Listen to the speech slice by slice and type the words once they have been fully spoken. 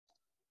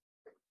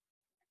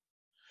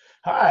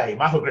Hi,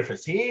 Michael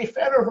Griffiths here,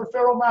 founder of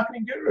Referral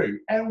Marketing Guru,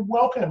 and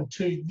welcome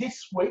to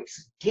this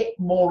week's Get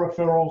More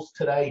Referrals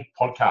Today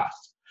podcast.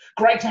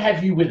 Great to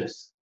have you with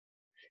us.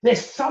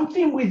 There's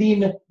something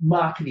within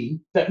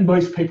marketing that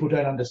most people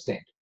don't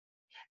understand,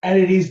 and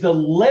it is the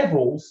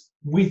levels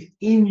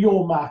within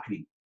your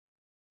marketing.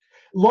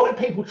 A lot of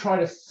people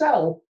try to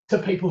sell to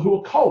people who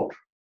are cold.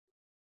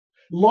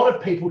 A lot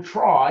of people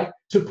try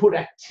to put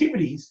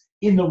activities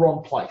in the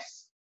wrong place.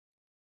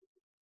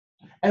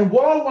 And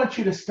what I want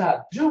you to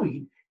start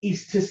doing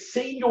is to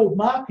see your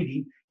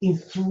marketing in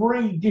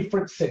three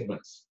different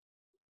segments.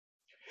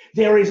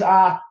 There is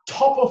our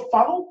top of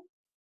funnel,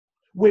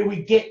 where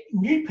we get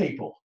new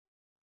people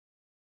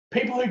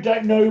who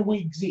don't know we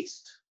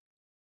exist.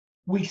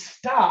 We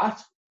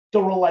start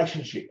the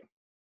relationship.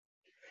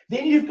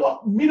 Then you've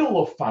got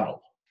middle of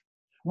funnel,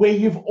 where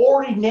you've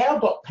already now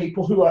got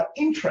people who are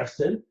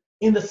interested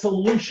in the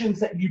solutions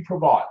that you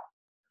provide.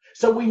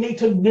 So we need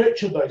to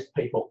nurture those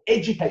people,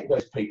 educate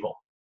those people.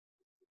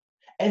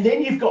 And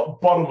then you've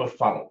got bottom of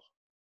funnel,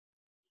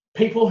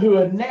 people who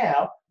are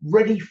now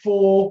ready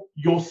for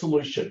your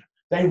solution.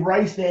 They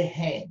raise their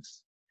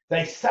hands.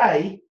 They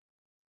say,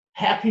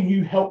 how can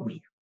you help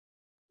me?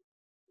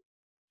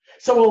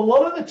 So a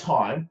lot of the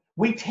time,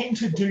 we tend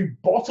to do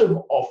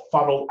bottom of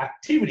funnel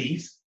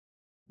activities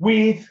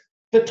with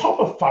the top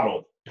of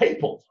funnel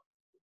people.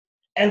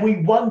 And we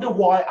wonder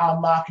why our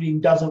marketing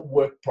doesn't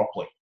work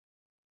properly.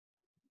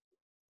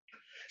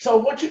 So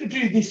I want you to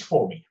do this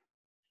for me.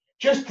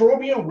 Just draw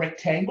me a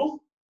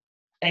rectangle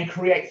and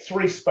create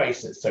three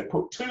spaces. So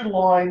put two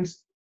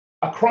lines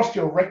across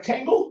your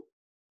rectangle.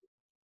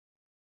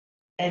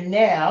 And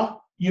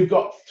now you've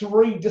got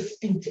three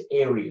distinct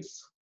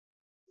areas.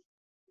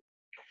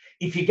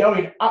 If you're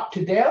going up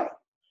to down,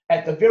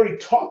 at the very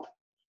top,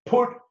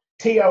 put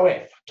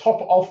TOF,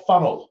 top of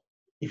funnel.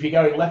 If you're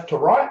going left to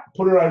right,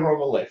 put it over on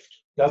the left.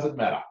 Doesn't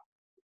matter.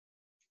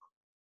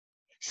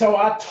 So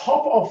our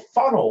top of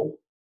funnel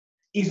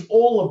is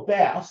all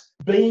about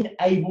being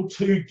able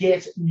to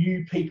get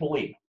new people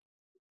in.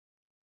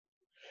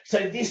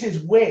 So this is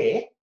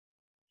where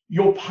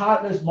your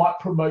partners might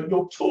promote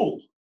your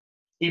tool.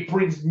 It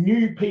brings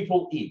new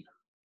people in.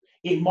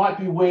 It might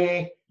be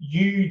where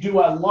you do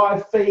a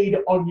live feed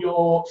on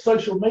your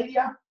social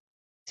media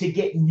to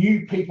get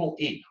new people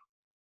in.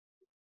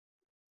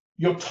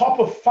 Your top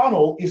of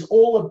funnel is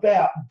all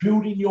about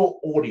building your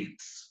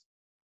audience,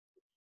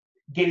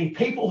 getting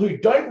people who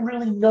don't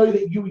really know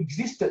that you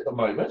exist at the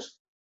moment,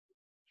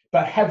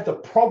 but have the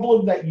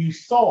problem that you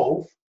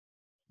solve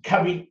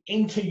coming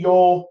into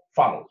your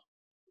funnel.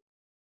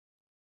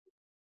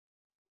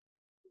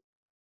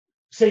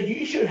 So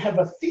you should have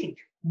a think,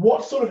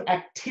 what sort of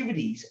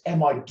activities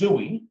am I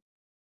doing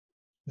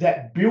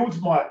that builds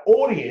my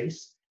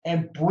audience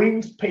and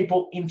brings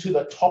people into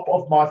the top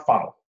of my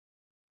funnel?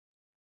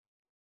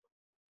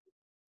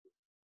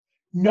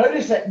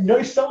 Notice that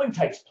no selling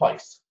takes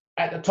place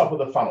at the top of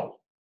the funnel.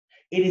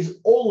 It is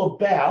all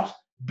about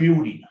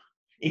building.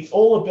 It's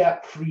all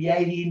about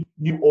creating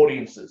new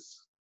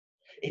audiences.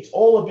 It's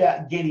all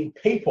about getting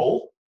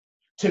people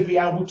to be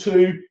able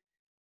to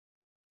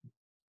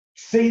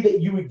see that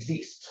you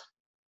exist.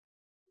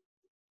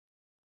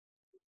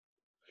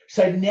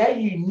 So now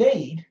you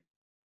need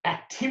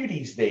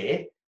activities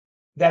there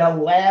that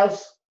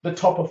allows the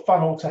top of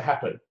funnel to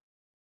happen.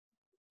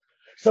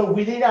 So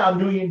within our $1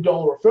 million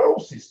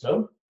referral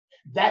system,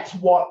 that's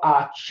what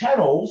our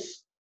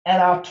channels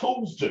and our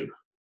tools do.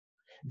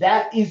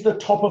 That is the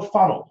top of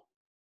funnel.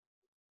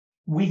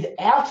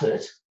 Without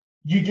it,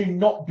 you do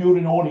not build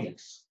an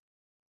audience.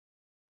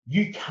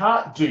 You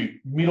can't do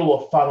middle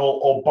of funnel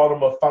or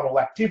bottom of funnel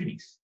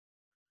activities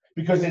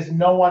because there's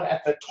no one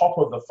at the top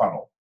of the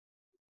funnel.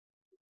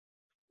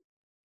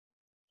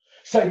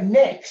 So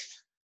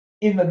next,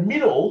 in the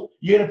middle,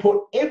 you're going to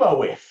put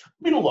MOF,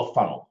 middle of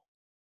funnel.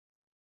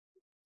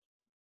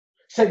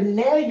 So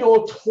now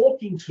you're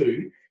talking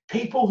to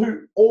people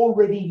who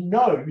already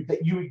know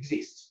that you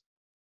exist.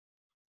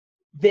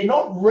 They're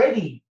not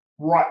ready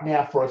right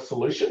now for a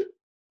solution.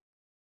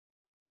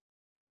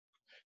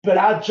 But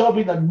our job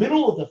in the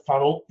middle of the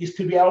funnel is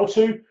to be able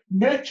to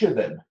nurture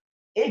them,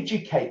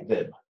 educate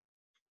them,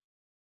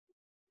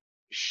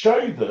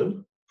 show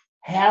them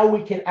how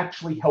we can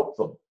actually help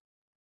them.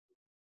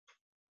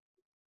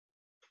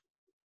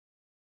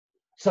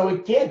 So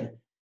again,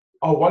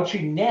 I want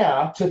you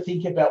now to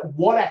think about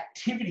what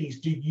activities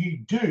do you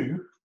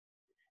do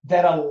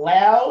that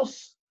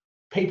allows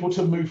people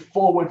to move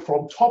forward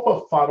from top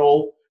of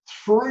funnel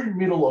through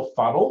middle of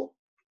funnel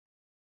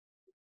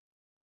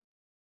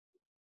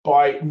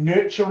by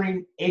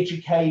nurturing,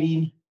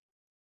 educating,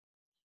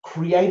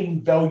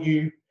 creating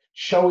value,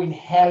 showing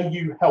how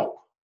you help.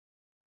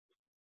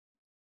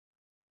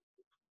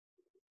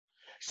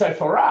 So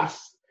for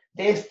us,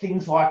 there's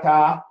things like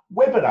our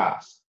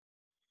webinars.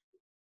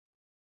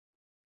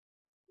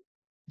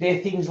 There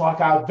are things like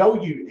our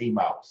value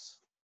emails,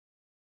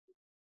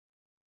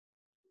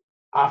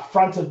 our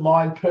front of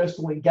mind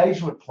personal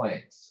engagement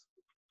plans,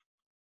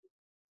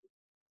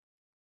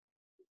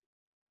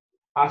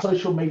 our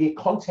social media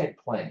content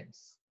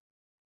plans,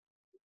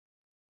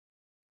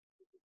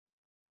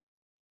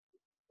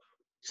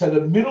 So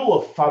the middle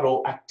of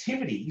funnel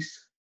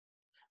activities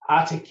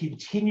are to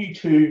continue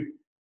to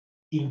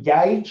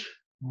engage,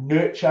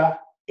 nurture,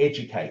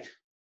 educate.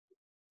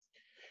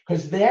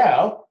 Because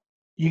now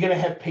you're going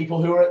to have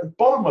people who are at the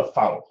bottom of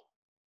funnel.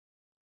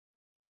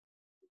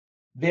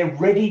 They're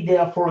ready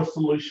now for a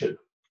solution.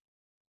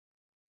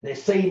 They're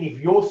seeing if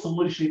your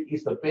solution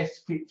is the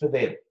best fit for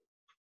them.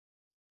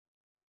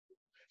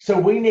 So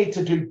we need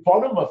to do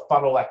bottom of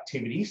funnel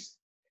activities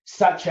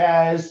such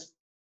as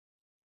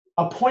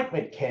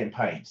appointment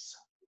campaigns,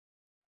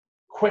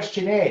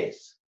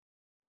 questionnaires,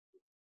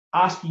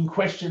 asking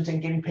questions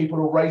and getting people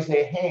to raise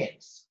their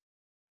hands.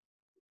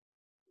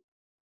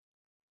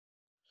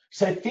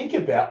 So think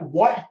about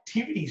what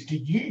activities do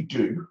you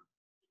do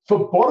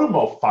for bottom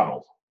of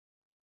funnel?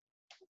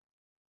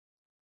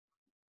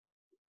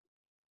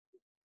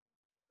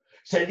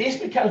 So this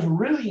becomes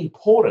really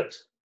important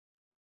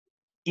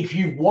if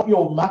you want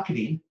your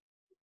marketing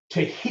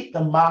to hit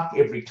the mark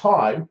every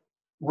time,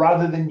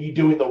 rather than you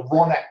doing the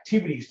wrong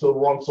activities to the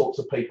wrong sorts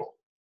of people.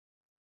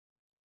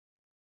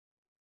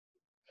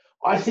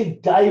 I see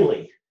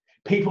daily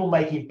people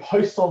making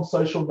posts on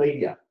social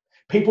media,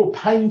 people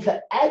paying for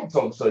ads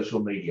on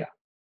social media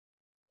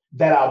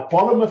that are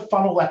bottom of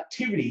funnel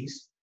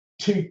activities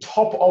to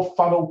top of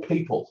funnel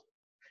people.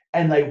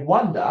 And they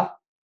wonder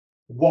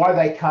why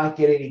they can't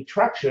get any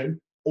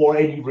traction or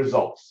any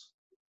results.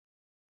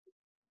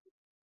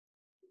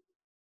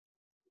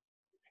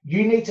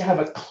 You need to have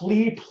a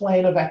clear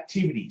plan of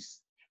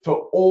activities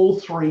for all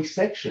three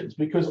sections,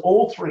 because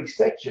all three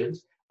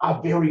sections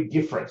are very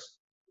different.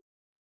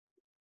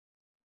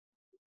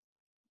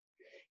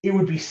 It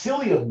would be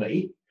silly of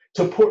me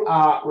to put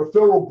a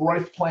referral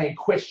growth plan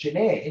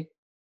questionnaire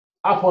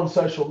up on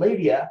social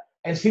media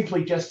and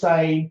simply just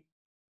saying,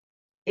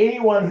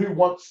 anyone who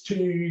wants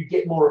to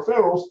get more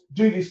referrals,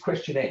 do this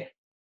questionnaire.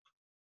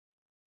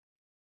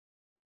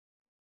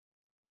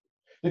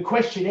 The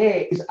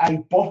questionnaire is a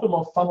bottom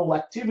of funnel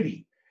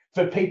activity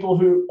for people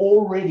who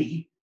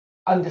already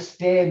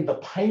understand the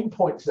pain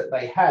points that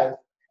they have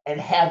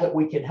and how that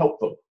we can help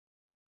them.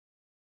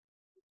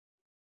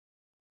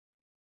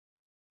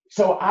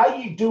 So are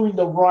you doing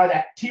the right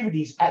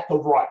activities at the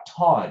right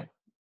time?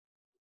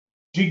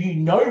 Do you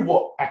know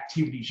what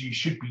activities you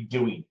should be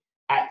doing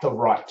at the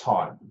right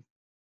time?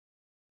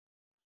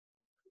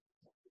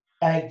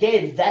 And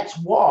again, that's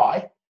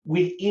why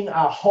within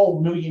our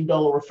whole $1 million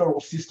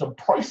referral system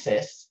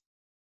process,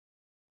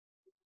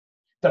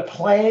 the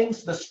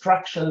plans, the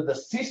structure, the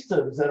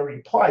systems that are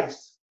in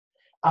place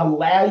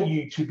allow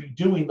you to be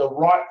doing the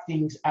right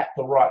things at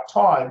the right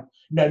time,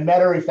 no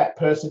matter if that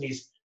person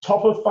is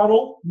top of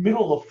funnel,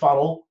 middle of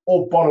funnel,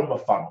 or bottom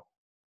of funnel.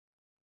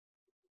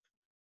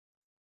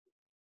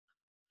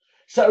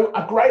 So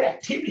a great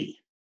activity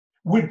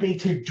would be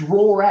to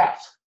draw out,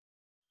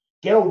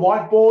 get a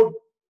whiteboard,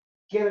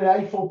 get an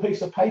A4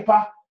 piece of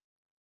paper,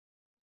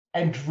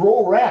 and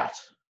draw out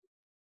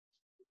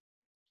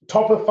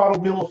top of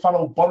funnel, middle of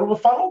funnel, bottom of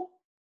funnel,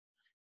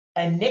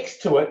 and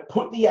next to it,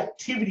 put the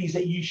activities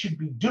that you should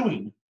be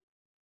doing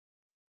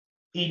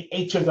in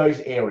each of those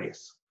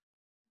areas.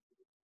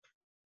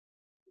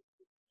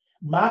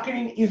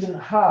 Marketing isn't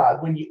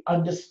hard when you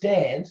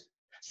understand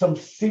some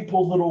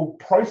simple little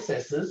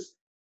processes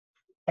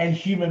and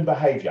human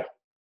behavior.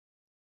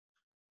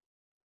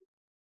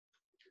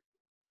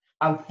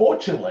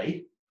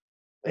 Unfortunately,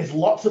 there's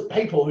lots of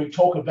people who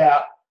talk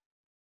about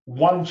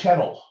one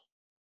channel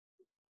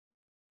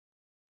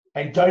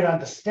and don't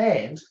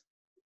understand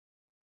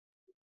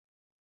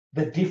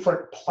the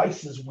different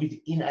places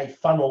within a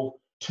funnel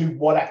to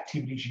what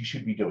activities you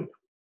should be doing.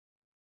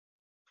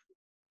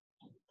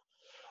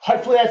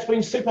 Hopefully that's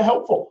been super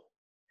helpful.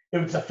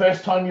 If it's the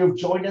first time you've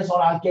joined us on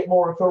our Get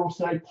More Referrals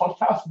Today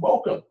podcast,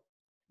 welcome.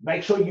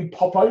 Make sure you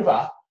pop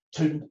over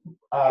to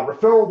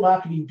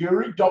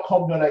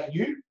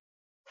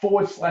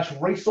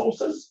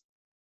referralmarketingguru.com.au/resources,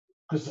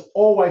 because there's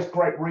always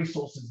great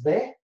resources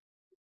there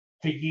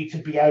for you to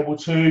be able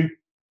to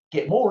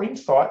get more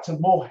insights and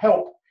more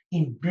help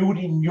in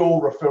building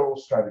your referral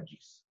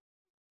strategies.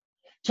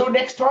 Till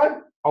next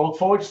time, I look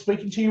forward to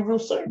speaking to you real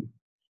soon.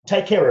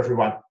 Take care,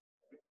 everyone.